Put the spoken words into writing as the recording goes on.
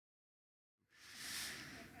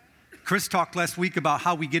Chris talked last week about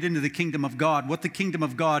how we get into the kingdom of God, what the kingdom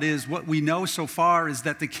of God is. What we know so far is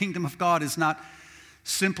that the kingdom of God is not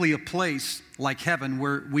simply a place like heaven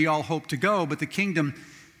where we all hope to go, but the kingdom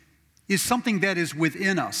is something that is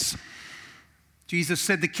within us. Jesus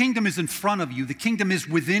said the kingdom is in front of you. The kingdom is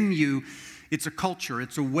within you. It's a culture.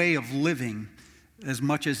 It's a way of living as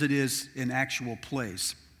much as it is an actual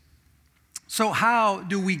place. So how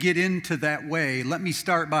do we get into that way? Let me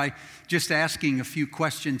start by just asking a few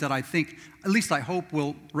questions that I think, at least I hope,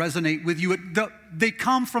 will resonate with you. They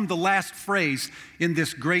come from the last phrase in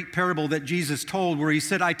this great parable that Jesus told, where he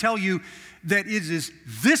said, I tell you that it is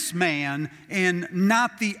this man and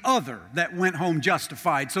not the other that went home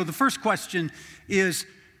justified. So the first question is,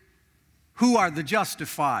 who are the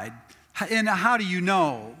justified? And how do you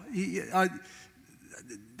know?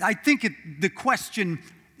 I think the question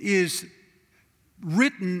is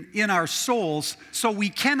written in our souls, so we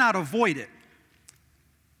cannot avoid it.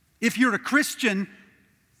 If you're a Christian,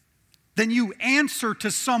 then you answer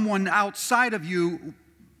to someone outside of you,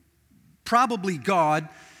 probably God,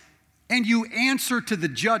 and you answer to the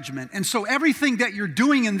judgment. And so everything that you're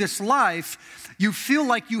doing in this life, you feel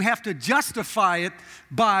like you have to justify it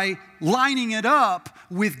by lining it up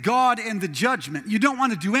with God and the judgment. You don't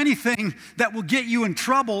want to do anything that will get you in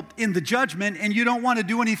trouble in the judgment, and you don't want to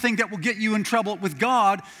do anything that will get you in trouble with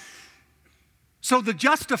God. So the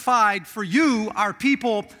justified for you are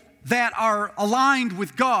people that are aligned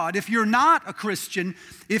with God. If you're not a Christian,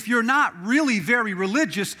 if you're not really very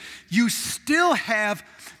religious, you still have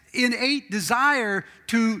innate desire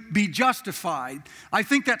to be justified. I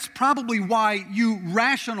think that's probably why you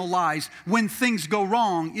rationalize when things go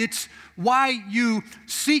wrong. It's why you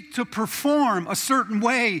seek to perform a certain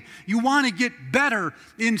way. You want to get better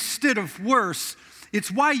instead of worse.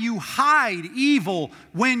 It's why you hide evil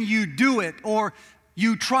when you do it, or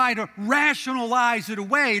you try to rationalize it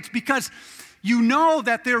away. It's because you know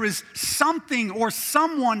that there is something or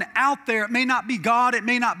someone out there. It may not be God, it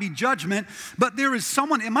may not be judgment, but there is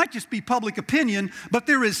someone, it might just be public opinion, but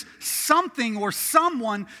there is something or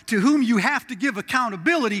someone to whom you have to give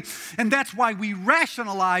accountability, and that's why we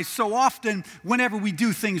rationalize so often whenever we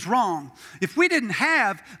do things wrong. If we didn't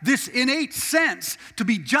have this innate sense to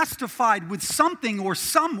be justified with something or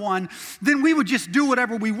someone, then we would just do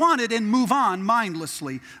whatever we wanted and move on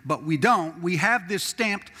mindlessly, but we don't. We have this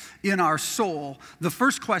stamped in our soul. The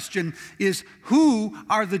first question is, who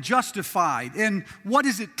are the justified? And what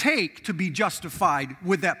does it take to be justified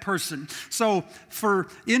with that person? So, for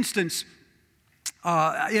instance,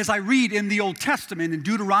 as I read in the Old Testament, in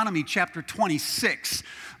Deuteronomy chapter 26,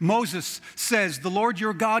 Moses says, the Lord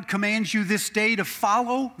your God commands you this day to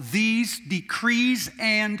follow these decrees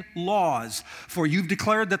and laws. For you've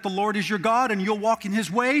declared that the Lord is your God and you'll walk in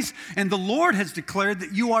his ways. And the Lord has declared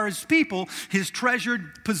that you are his people, his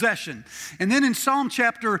treasured possession. And then in Psalm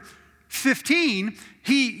chapter 15,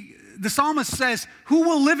 the psalmist says, who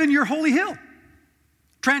will live in your holy hill?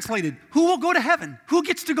 Translated, who will go to heaven? Who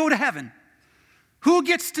gets to go to heaven? Who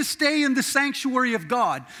gets to stay in the sanctuary of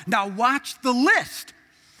God? Now watch the list.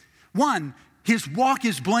 1, his walk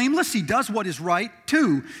is blameless. He does what is right.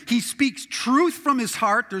 2, he speaks truth from his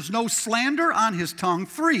heart. There's no slander on his tongue.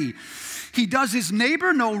 3, he does his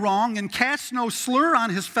neighbor no wrong and casts no slur on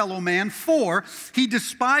his fellow man. 4, he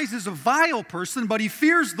despises a vile person, but he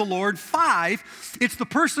fears the Lord. 5, it's the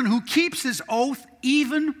person who keeps his oath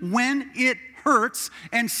even when it hurts.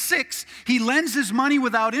 And 6, he lends his money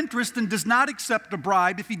without interest and does not accept a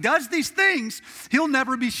bribe. If he does these things, he'll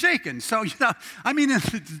never be shaken. So, in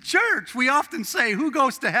the church, we often say, who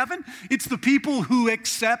goes to heaven? It's the people who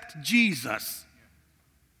accept Jesus.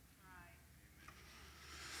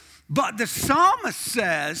 But the psalmist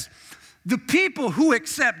says, the people who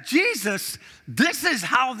accept Jesus, this is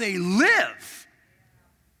how they live.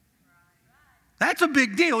 That's a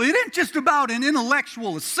big deal. It ain't just about an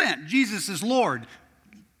intellectual assent. Jesus is Lord.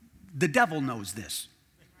 The devil knows this.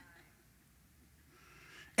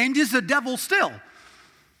 And is the devil still.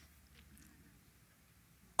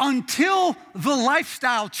 Until the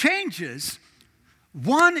lifestyle changes,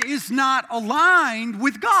 one is not aligned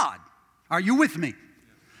with God. Are you with me?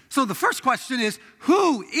 So the first question is,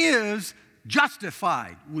 who is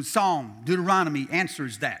justified? Psalm, Deuteronomy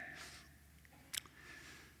answers that.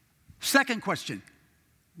 Second question,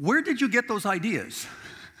 where did you get those ideas?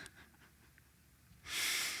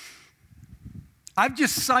 I've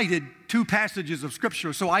just cited 2 passages of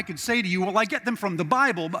Scripture, so I could say to you, well, I get them from the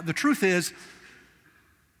Bible, but the truth is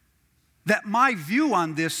that my view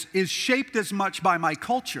on this is shaped as much by my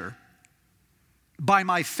culture, by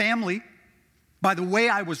my family, by the way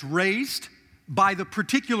I was raised, by the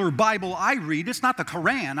particular Bible I read. It's not the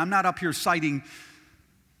Quran. I'm not up here citing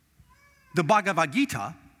the Bhagavad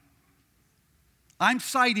Gita. I'm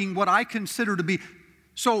citing what I consider to be.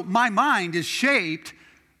 So my mind is shaped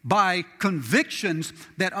by convictions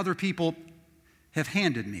that other people have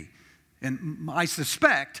handed me. And I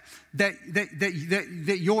suspect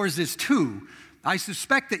that yours is too. I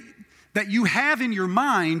suspect that you have in your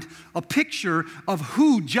mind a picture of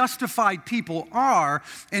who justified people are,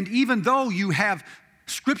 and even though you have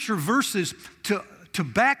scripture verses to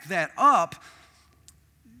back that up,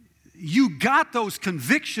 you got those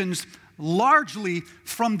convictions largely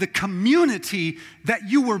from the community that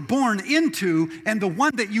you were born into and the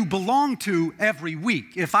one that you belong to every week.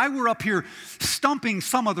 If I were up here stumping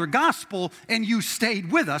some other gospel and you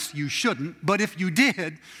stayed with us, you shouldn't, but if you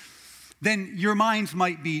did, then your minds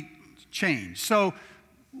might be changed. So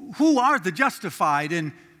who are the justified,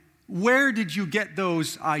 and where did you get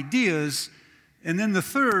those ideas? And then the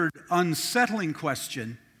third unsettling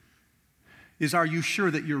question is, are you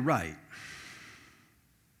sure that you're right?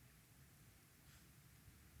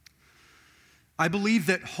 I believe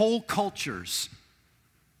that whole cultures,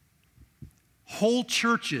 whole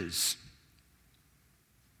churches,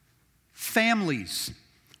 families,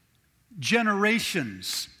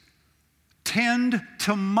 generations tend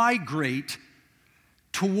to migrate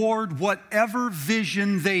toward whatever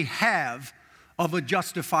vision they have of a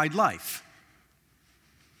justified life.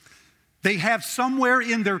 They have somewhere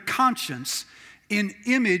in their conscience an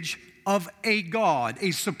image of a God, a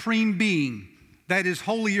supreme being that is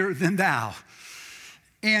holier than thou.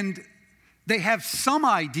 And they have some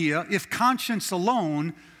idea, if conscience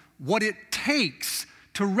alone, what it takes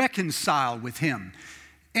to reconcile with him.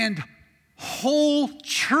 And whole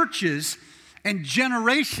churches and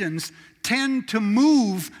generations tend to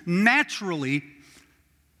move naturally,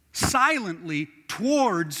 silently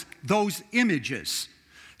towards those images.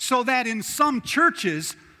 So that in some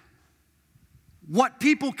churches, what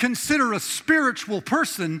people consider a spiritual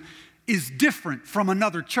person is different from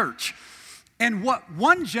another church. And what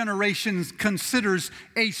one generation considers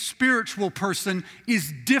a spiritual person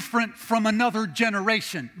is different from another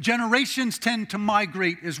generation. Generations tend to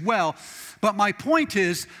migrate as well. But my point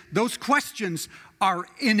is, those questions are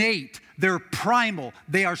innate. They're primal.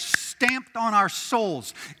 They are stamped on our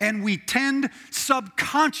souls. And we tend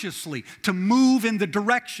subconsciously to move in the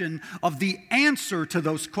direction of the answer to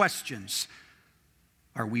those questions.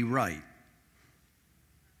 Are we right?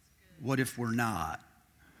 What if we're not?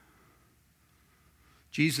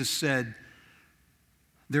 Jesus said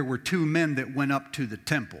there were two men that went up to the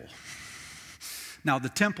temple. Now, the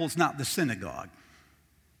temple's not the synagogue.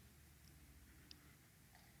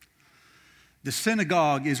 The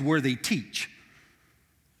synagogue is where they teach.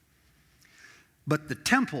 But the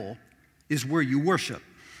temple is where you worship.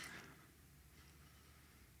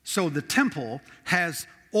 So the temple has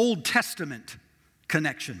Old Testament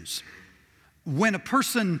connections. When a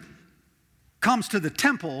person comes to the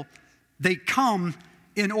temple, they come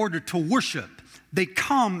in order to worship. They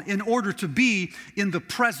come in order to be in the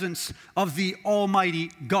presence of the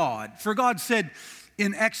Almighty God. For God said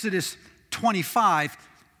in Exodus 25,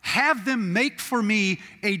 have them make for me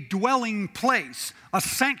a dwelling place, a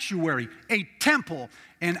sanctuary, a temple,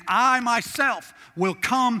 and I myself will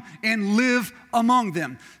come and live among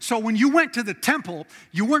them. So when you went to the temple,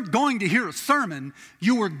 you weren't going to hear a sermon.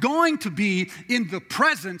 You were going to be in the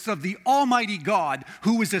presence of the Almighty God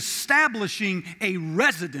who is establishing a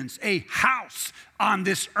residence, a house on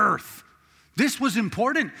this earth. This was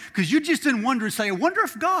important because you just didn't wonder and say, I wonder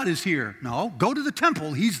if God is here. No, go to the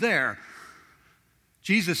temple. He's there.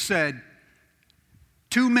 Jesus said,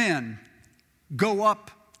 two men go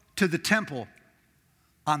up to the temple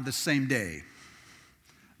on the same day.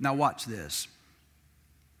 Now watch this.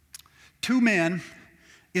 Two men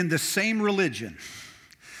in the same religion,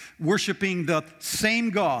 worshiping the same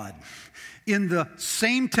God, in the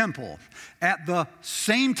same temple, at the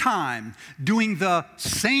same time, doing the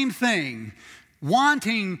same thing,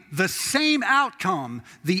 wanting the same outcome,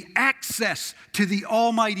 the access to the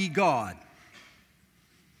Almighty God.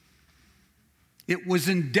 It was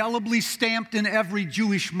indelibly stamped in every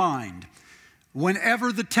Jewish mind.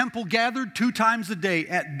 Whenever the temple gathered 2 times a day,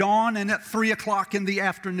 at dawn and at 3 o'clock in the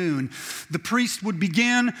afternoon, the priest would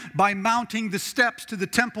begin by mounting the steps to the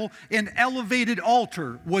temple. An elevated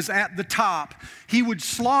altar was at the top. He would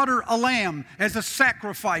slaughter a lamb as a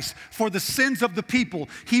sacrifice for the sins of the people.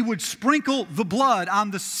 He would sprinkle the blood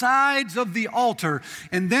on the sides of the altar,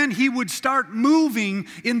 and then he would start moving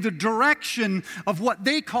in the direction of what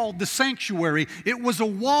they called the sanctuary. It was a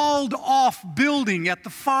walled-off building at the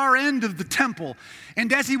far end of the temple.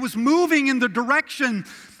 And as he was moving in the direction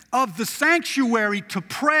of the sanctuary to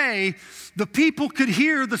pray, the people could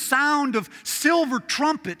hear the sound of silver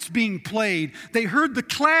trumpets being played. They heard the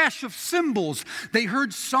clash of cymbals. They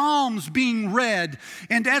heard psalms being read.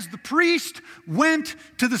 And as the priest went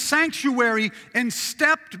to the sanctuary and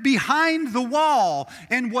stepped behind the wall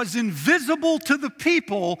and was invisible to the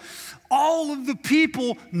people, all of the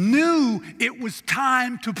people knew it was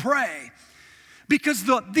time to pray. Because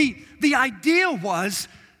the idea was,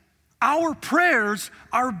 our prayers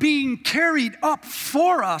are being carried up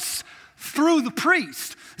for us through the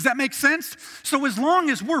priest. Does that make sense? So as long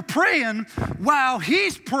as we're praying, while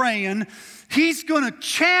he's praying, he's going to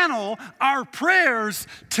channel our prayers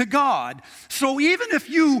to God. So even if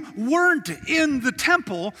you weren't in the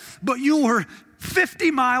temple, but you were 50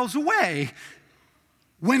 miles away,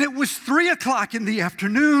 when it was 3 o'clock in the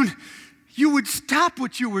afternoon, you would stop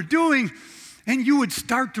what you were doing and you would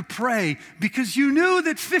start to pray, because you knew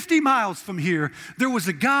that 50 miles from here, there was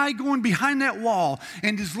a guy going behind that wall.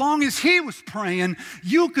 And as long as he was praying,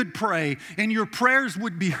 you could pray and your prayers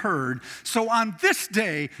would be heard. So on this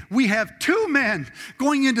day, we have two men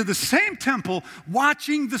going into the same temple,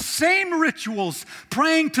 watching the same rituals,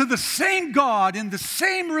 praying to the same God in the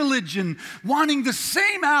same religion, wanting the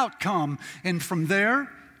same outcome. And from there,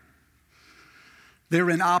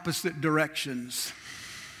 they're in opposite directions.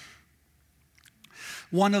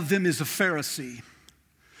 One of them is a Pharisee.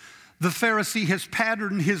 The Pharisee has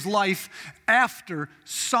patterned his life after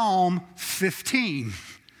Psalm 15.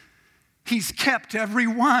 He's kept every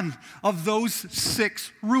one of those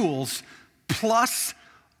 6 rules, plus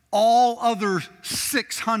all other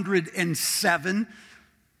 607,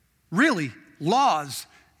 really, laws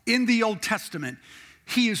in the Old Testament.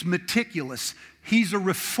 He is meticulous. He's a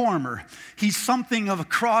reformer. He's something of a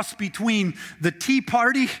cross between the Tea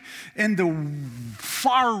Party and the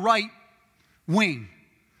far right wing.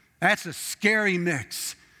 That's a scary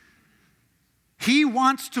mix. He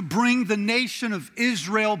wants to bring the nation of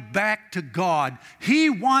Israel back to God. He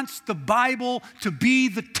wants the Bible to be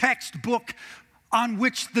the textbook on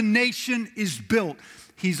which the nation is built.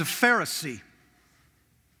 He's a Pharisee.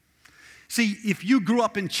 See, if you grew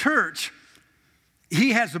up in church,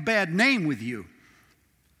 he has a bad name with you.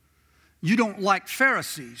 You don't like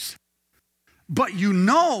Pharisees, but you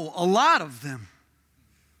know a lot of them.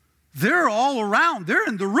 They're all around. They're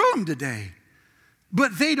in the room today,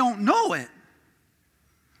 but they don't know it.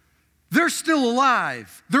 They're still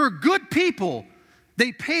alive. They're good people.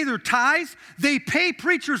 They pay their tithes. They pay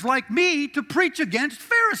preachers like me to preach against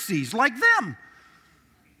Pharisees like them.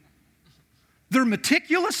 They're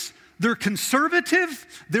meticulous. They're conservative,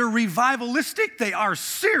 they're revivalistic, they are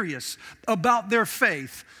serious about their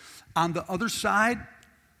faith. On the other side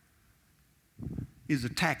is a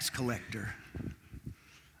tax collector.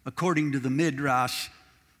 According to the Midrash,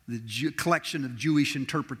 the collection of Jewish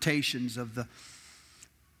interpretations of the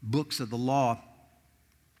books of the law,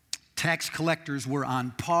 tax collectors were on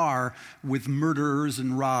par with murderers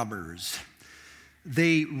and robbers.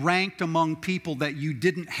 They ranked among people that you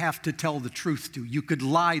didn't have to tell the truth to. You could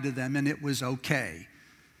lie to them and it was okay.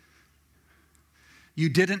 You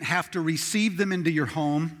didn't have to receive them into your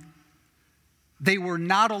home. They were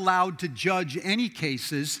not allowed to judge any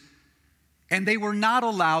cases, and they were not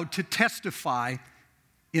allowed to testify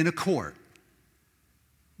in a court.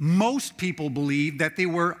 Most people believe that they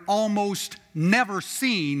were almost never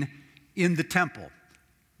seen in the temple.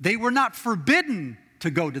 They were not forbidden to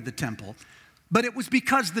go to the temple, but it was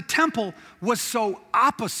because the temple was so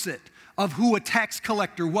opposite of who a tax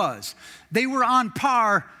collector was. They were on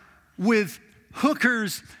par with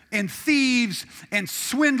hookers and thieves and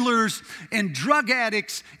swindlers and drug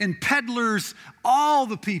addicts and peddlers, all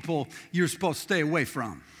the people you're supposed to stay away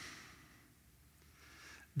from.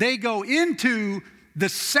 They go into the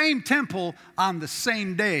same temple on the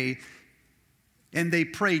same day and they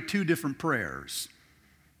pray 2 different prayers.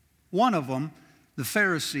 One of them, the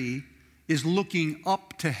Pharisee, is looking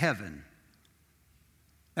up to heaven.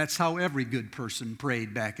 That's how every good person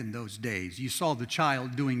prayed back in those days. You saw the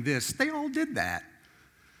child doing this. They all did that.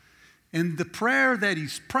 And the prayer that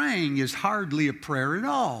he's praying is hardly a prayer at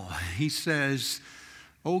all. He says,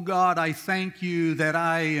 "Oh God, I thank you that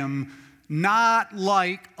I am not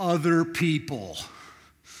like other people."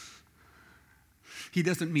 He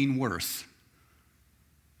doesn't mean worse.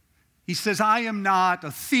 He says, "I am not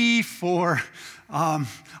a thief or a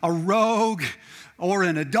rogue or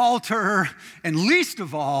an adulterer, and least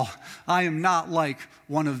of all, I am not like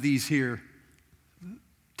one of these here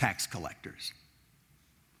tax collectors."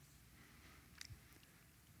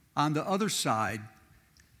 On the other side,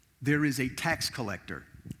 there is a tax collector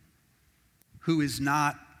who is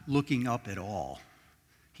not looking up at all.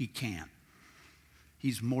 He can't.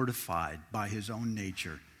 He's mortified by his own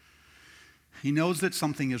nature. He knows that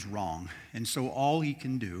something is wrong, and so all he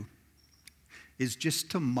can do is just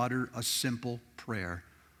to mutter a simple prayer.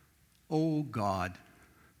 Oh God,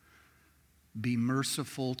 be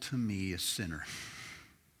merciful to me, a sinner.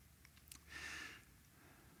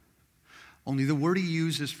 Only the word he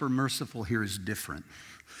uses for merciful here is different.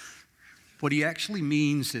 What he actually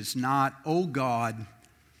means is not, oh God,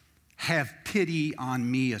 have pity on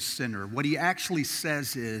me, a sinner. What he actually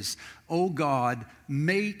says is, oh God,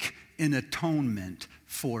 make an atonement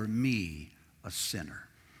for me, a sinner.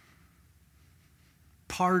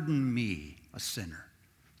 Pardon me, a sinner.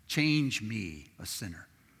 Change me, a sinner.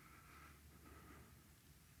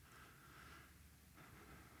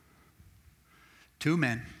 Two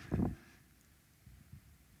men,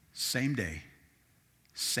 same day,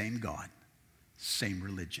 same God, same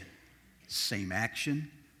religion, same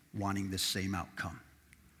action, wanting the same outcome.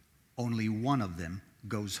 Only one of them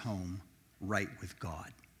goes home right with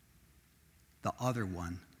God. The other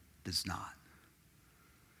one does not.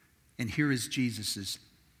 And here is Jesus'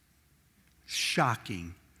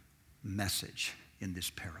 shocking message in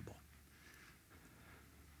this parable.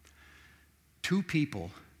 Two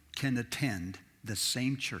people can attend the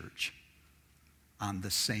same church on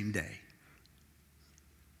the same day,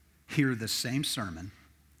 hear the same sermon,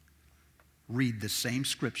 read the same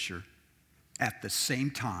scripture at the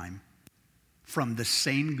same time, from the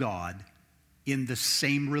same God, in the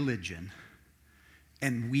same religion,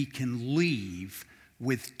 and we can leave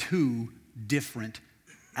with two different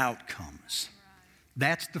outcomes.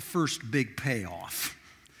 That's the first big payoff.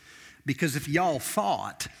 Because if y'all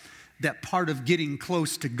thought that part of getting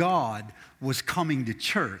close to God was coming to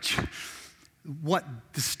church, what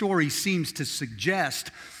the story seems to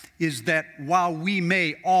suggest is that while we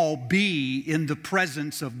may all be in the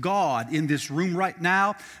presence of God in this room right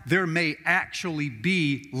now, there may actually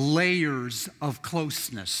be layers of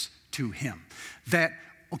closeness to Him. That,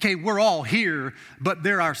 okay, we're all here, but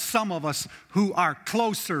there are some of us who are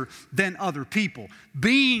closer than other people.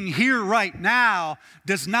 Being here right now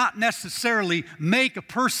does not necessarily make a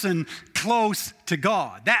person close to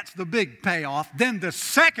God. That's the big payoff. Then the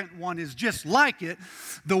second one is just like it.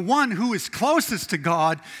 The one who is closest to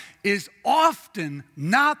God is often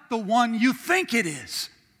not the one you think it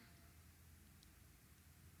is.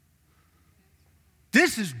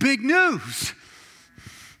 This is big news.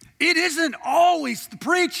 It isn't always the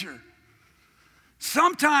preacher.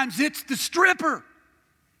 Sometimes it's the stripper.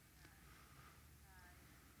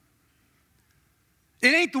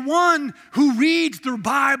 It ain't the one who reads their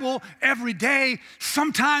Bible every day.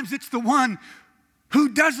 Sometimes it's the one who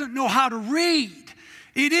doesn't know how to read.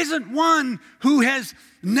 It isn't one who has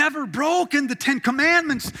never broken the Ten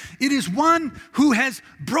Commandments. It is one who has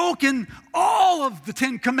broken all of the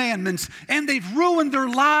Ten Commandments, and they've ruined their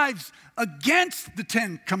lives against the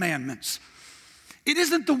Ten Commandments. It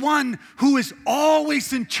isn't the one who is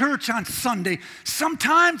always in church on Sunday.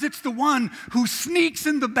 Sometimes it's the one who sneaks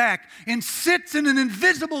in the back and sits in an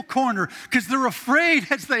invisible corner because they're afraid,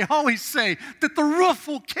 as they always say, that the roof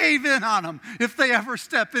will cave in on them if they ever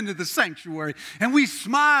step into the sanctuary. And we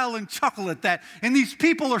smile and chuckle at that. And these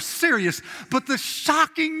people are serious. But the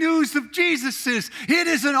shocking news of Jesus is it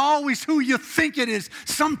isn't always who you think it is.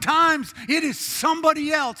 Sometimes it is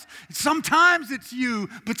somebody else. Sometimes it's you,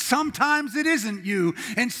 but sometimes it isn't you.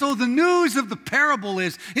 And so the news of the parable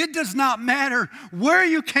is it does not matter where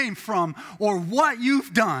you came from or what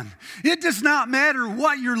you've done. It does not matter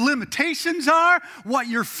what your limitations are, what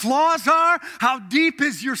your flaws are, how deep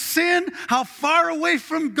is your sin, how far away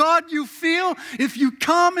from God you feel. If you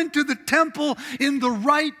come into the temple in the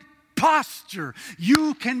right posture,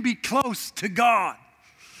 you can be close to God.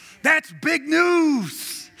 That's big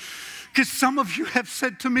news. Because some of you have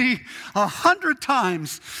said to me 100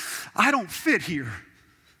 times, I don't fit here.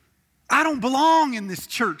 I don't belong in this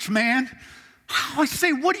church, man. I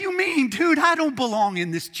say, what do you mean, dude? I don't belong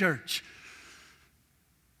in this church.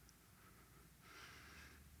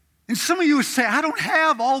 And some of you would say, I don't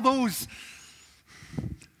have all those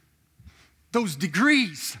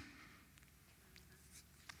degrees.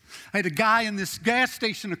 I had a guy in this gas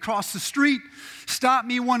station across the street stop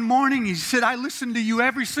me one morning. He said, I listen to you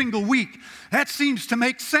every single week. That seems to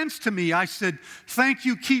make sense to me. I said, thank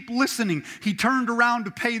you, keep listening. He turned around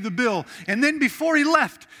to pay the bill. And then before he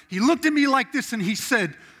left, he looked at me like this and he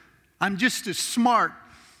said, I'm just as smart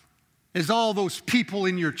as all those people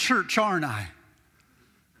in your church, aren't I?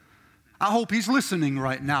 I hope he's listening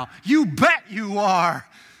right now. You bet you are.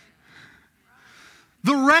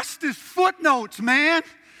 The rest is footnotes, man.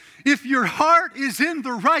 If your heart is in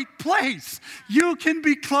the right place, you can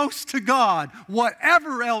be close to God,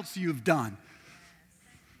 whatever else you've done.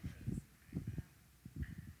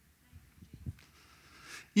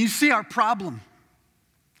 You see, our problem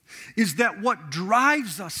is that what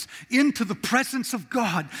drives us into the presence of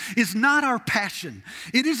God is not our passion.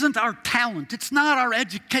 It isn't our talent. It's not our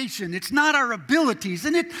education. It's not our abilities.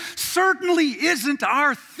 And it certainly isn't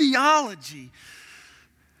our theology.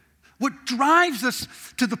 What drives us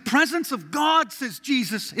to the presence of God, says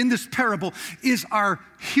Jesus in this parable, is our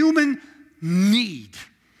human need.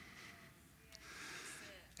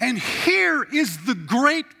 And here is the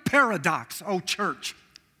great paradox, oh church.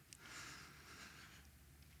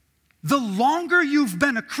 The longer you've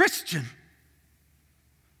been a Christian,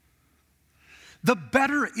 the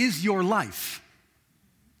better is your life,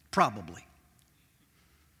 probably.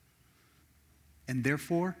 And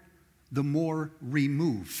therefore, the more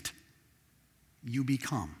removed you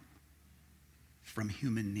become from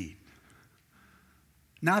human need.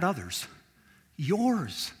 Not others,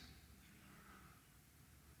 yours.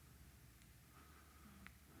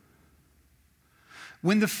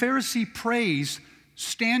 When the Pharisee prays,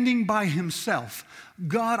 standing by himself,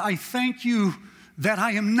 God, I thank you that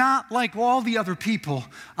I am not like all the other people.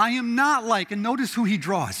 I am not like, and notice who he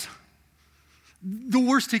draws. The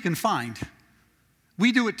worst he can find.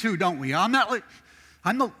 We do it too, don't we? At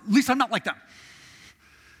least I'm not like them.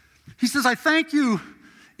 He says, I thank you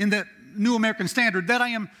in the New American Standard that I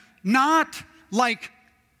am not like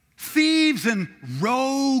thieves and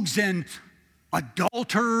rogues and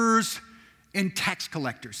adulterers and tax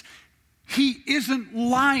collectors. He isn't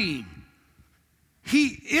lying.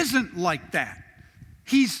 He isn't like that.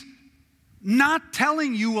 He's not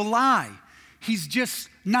telling you a lie. He's just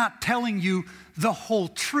not telling you the whole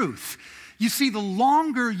truth. You see, the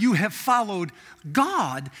longer you have followed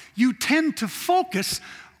God, you tend to focus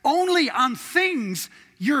only on things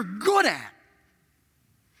you're good at.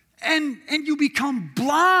 And you become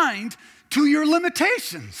blind to your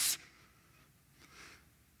limitations.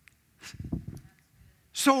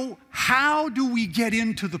 So how do we get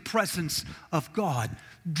into the presence of God?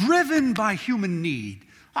 Driven by human need.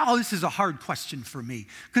 Oh, this is a hard question for me,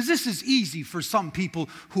 because this is easy for some people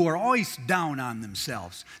who are always down on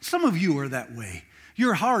themselves. Some of you are that way.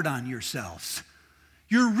 You're hard on yourselves.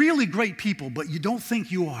 You're really great people, but you don't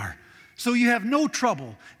think you are. So you have no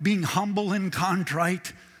trouble being humble and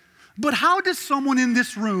contrite. But how does someone in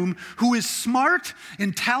this room who is smart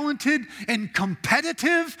and talented and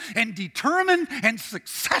competitive and determined and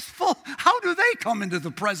successful, how do they come into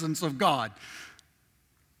the presence of God?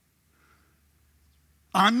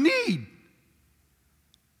 On need.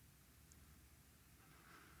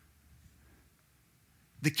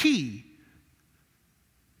 The key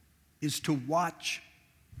is to watch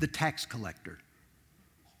the tax collector.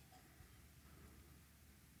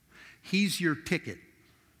 He's your ticket.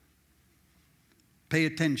 Pay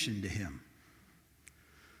attention to him.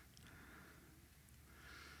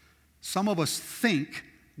 Some of us think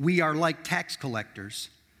we are like tax collectors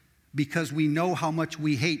because we know how much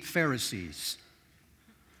we hate Pharisees.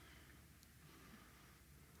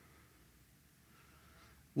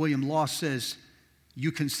 William Law says,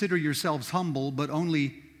 you consider yourselves humble, but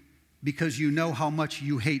only because you know how much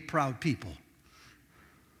you hate proud people.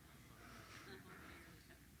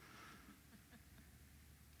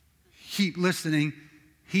 Keep listening.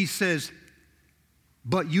 He says,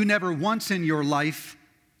 but you never once in your life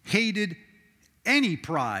hated any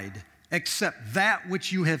pride except that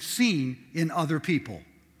which you have seen in other people.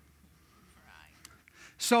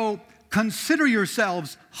 So consider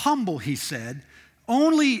yourselves humble, he said,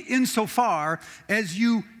 only insofar as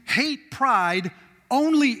you hate pride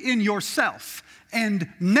only in yourself and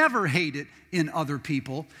never hate it in other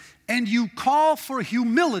people, and you call for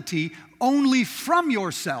humility only from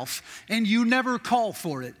yourself, and you never call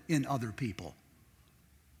for it in other people.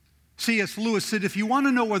 C.S. Lewis said, if you want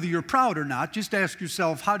to know whether you're proud or not, just ask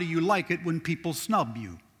yourself, how do you like it when people snub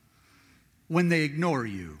you, when they ignore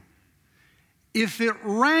you? If it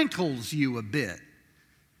rankles you a bit,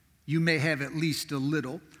 you may have at least a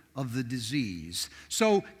little of the disease.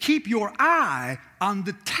 So keep your eye on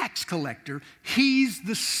the tax collector. He's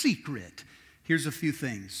the secret. Here's a few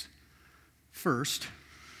things. First,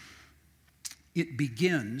 it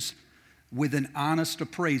begins with an honest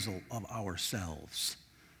appraisal of ourselves.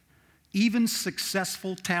 Even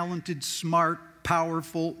successful, talented, smart,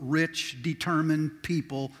 powerful, rich, determined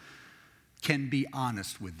people can be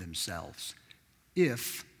honest with themselves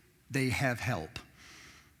if they have help.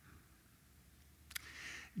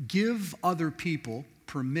 Give other people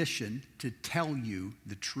permission to tell you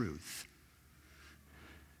the truth.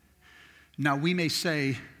 Now, we may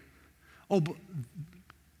say, oh,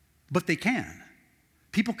 but they can.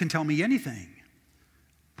 People can tell me anything.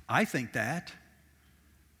 I think that.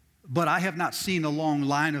 But I have not seen a long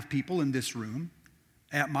line of people in this room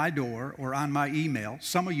at my door or on my email.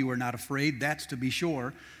 Some of you are not afraid, that's to be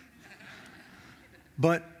sure.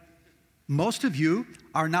 But most of you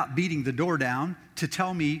are not beating the door down to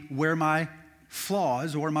tell me where my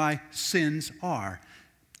flaws or my sins are.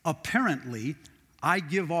 Apparently, I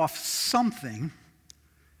give off something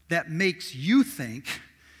that makes you think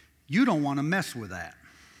you don't want to mess with that.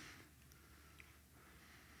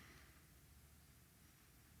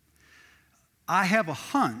 I have a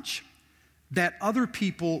hunch that other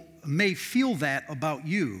people may feel that about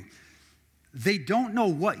you. They don't know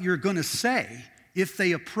what you're going to say if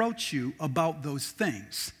they approach you about those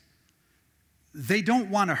things. They don't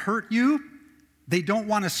want to hurt you. They don't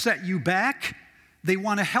want to set you back. They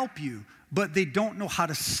want to help you, but they don't know how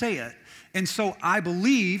to say it. And so I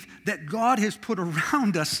believe that God has put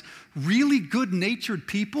around us really good-natured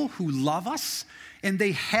people who love us, and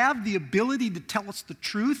they have the ability to tell us the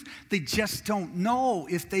truth. They just don't know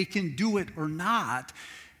if they can do it or not.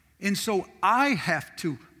 And so I have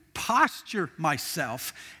to posture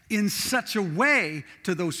myself in such a way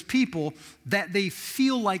to those people that they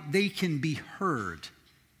feel like they can be heard.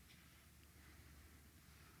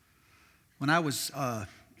 When I was a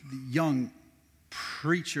young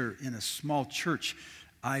preacher in a small church,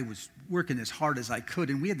 I was working as hard as I could,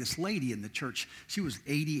 and we had this lady in the church. She was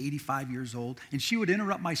 80, 85 years old, and she would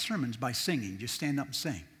interrupt my sermons by singing, just stand up and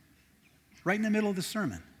sing, right in the middle of the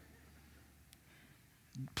sermon.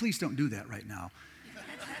 Please don't do that right now.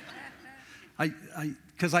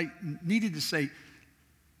 Because I needed to say,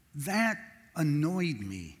 that annoyed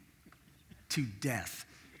me to death.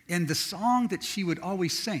 And the song that she would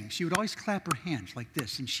always sing, she would always clap her hands like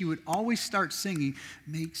this, and she would always start singing,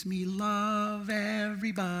 makes me love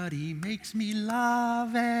everybody, makes me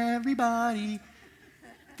love everybody,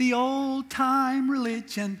 the old time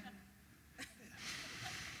religion.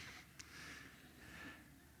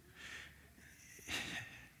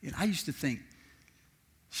 And I used to think,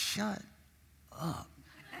 shut up.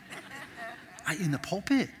 In the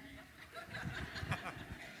pulpit.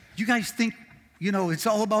 You guys think, it's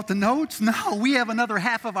all about the notes? No, we have another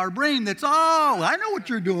half of our brain that's, I know what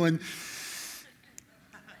you're doing.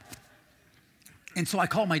 And so I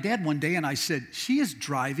called my dad one day and I said, she is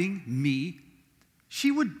driving me. She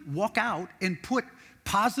would walk out and put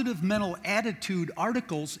positive mental attitude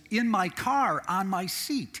articles in my car on my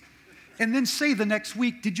seat. And then say the next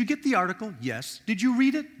week, did you get the article? Yes. Did you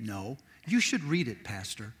read it? No. You should read it,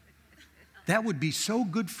 Pastor. That would be so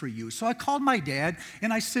good for you. So I called my dad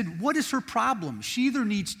and I said, what is her problem? She either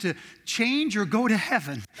needs to change or go to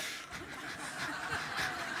heaven.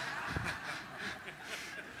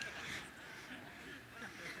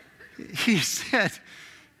 He said,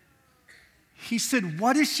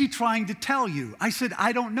 what is she trying to tell you? I said,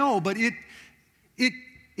 I don't know, but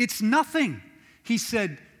it's nothing. He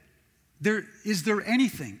said, is there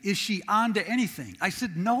anything? Is she on to anything? I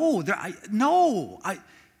said, no.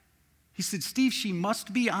 He said, Steve, she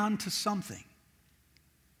must be on to something.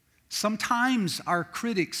 Sometimes our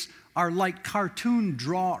critics are like cartoon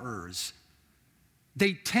drawers.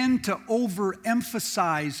 They tend to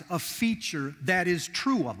overemphasize a feature that is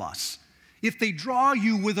true of us. If they draw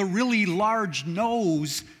you with a really large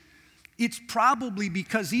nose, it's probably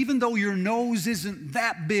because even though your nose isn't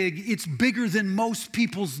that big, it's bigger than most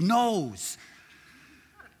people's nose.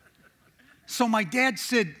 So my dad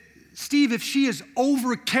said, Steve, if she is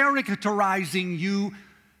over-characterizing you,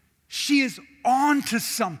 she is on to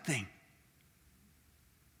something.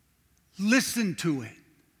 Listen to it.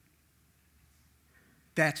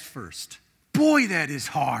 That's first. Boy, that is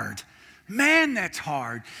hard. Man, that's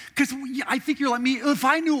hard. Because I think you're like me. If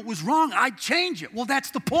I knew it was wrong, I'd change it. Well,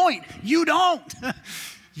 that's the point. You don't.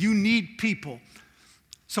 You need people.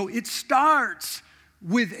 So it starts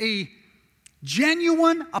with a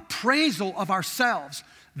genuine appraisal of ourselves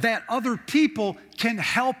that other people can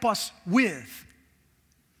help us with.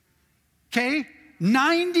 Okay?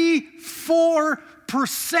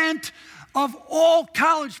 94% of all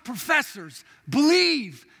college professors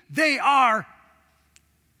believe they are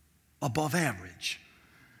above average.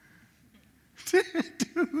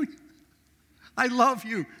 Dude, I love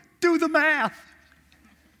you. Do the math.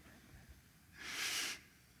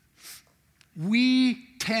 We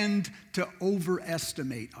tend to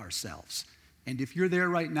overestimate ourselves. And if you're there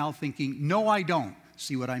right now thinking, no, I don't,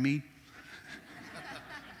 see what I mean?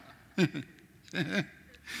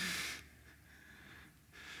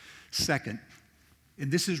 Second,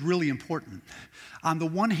 and this is really important, on the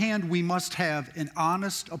one hand, we must have an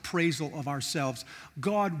honest appraisal of ourselves.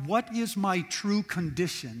 God, what is my true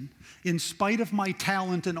condition in spite of my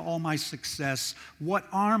talent and all my success? What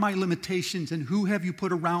are my limitations, and who have you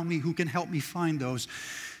put around me who can help me find those?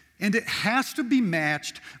 And it has to be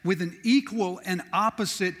matched with an equal and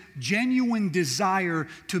opposite genuine desire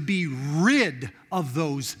to be rid of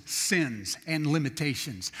those sins and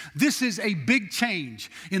limitations. This is a big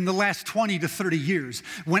change in the last 20 to 30 years.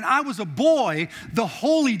 When I was a boy, the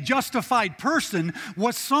holy, justified person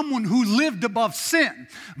was someone who lived above sin.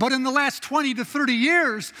 But in the last 20 to 30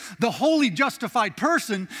 years, the holy, justified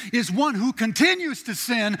person is one who continues to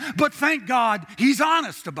sin, but thank God he's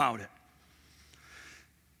honest about it.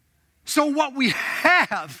 So what we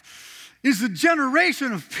have is a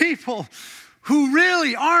generation of people who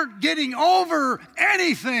really aren't getting over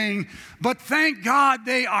anything, but thank God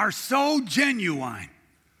they are so genuine.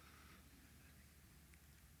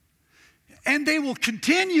 And they will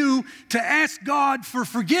continue to ask God for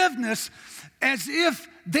forgiveness as if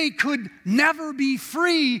they could never be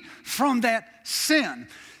free from that sin.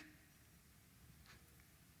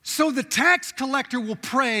 So the tax collector will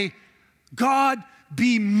pray, God,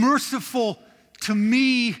 be merciful to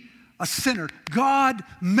me, a sinner. God,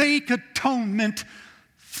 make atonement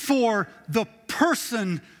for the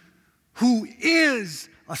person who is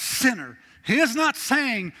a sinner. He is not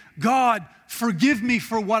saying, God, forgive me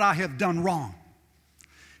for what I have done wrong.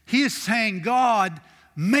 He is saying, God,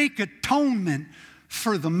 make atonement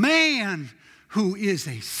for the man who is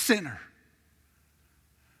a sinner.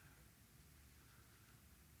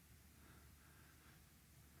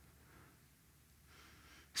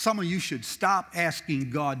 Some of you should stop asking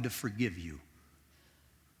God to forgive you.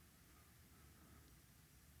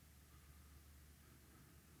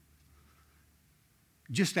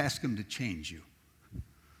 Just ask Him to change you.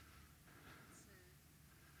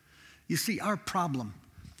 You see, our problem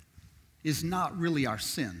is not really our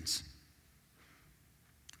sins.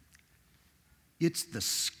 It's the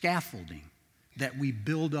scaffolding that we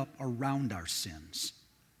build up around our sins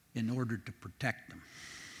in order to protect them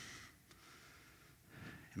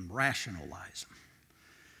and rationalize them,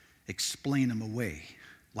 explain them away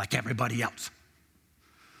like everybody else.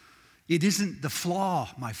 It isn't the flaw,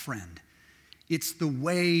 my friend. It's the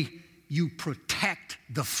way you protect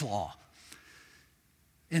the flaw.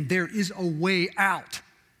 And there is a way out.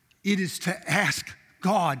 It is to ask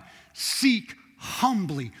God, seek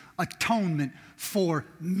humbly atonement for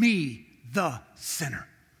me, the sinner.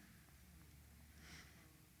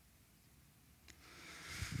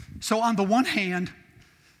 So on the one hand,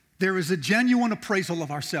 there is a genuine appraisal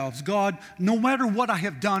of ourselves. God, no matter what I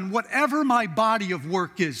have done, whatever my body of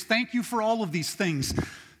work is, thank you for all of these things.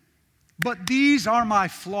 But these are my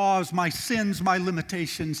flaws, my sins, my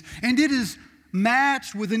limitations. And it is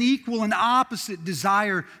matched with an equal and opposite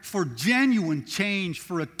desire for genuine change,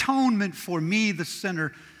 for atonement for me, the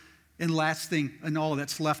sinner. And last thing, and all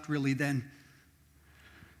that's left really then,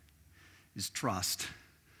 is trust.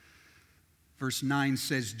 Verse 9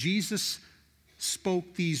 says, Jesus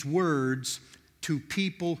spoke these words to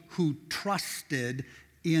people who trusted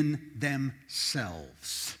in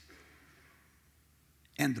themselves.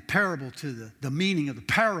 And the parable the meaning of the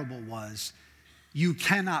parable was, you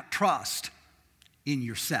cannot trust in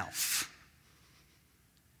yourself.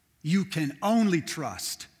 You can only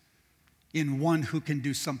trust in one who can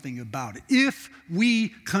do something about it. If we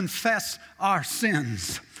confess our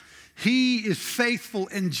sins, He is faithful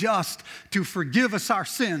and just to forgive us our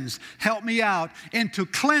sins, help me out, and to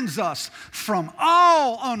cleanse us from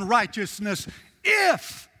all unrighteousness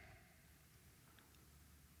if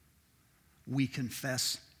we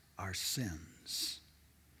confess our sins.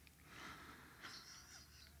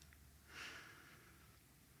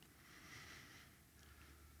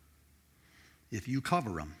 If you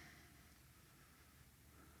cover them,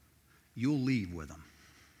 you'll leave with them.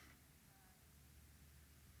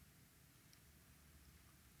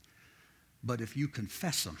 But if you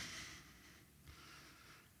confess them,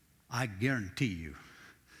 I guarantee you,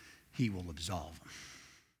 He will absolve them.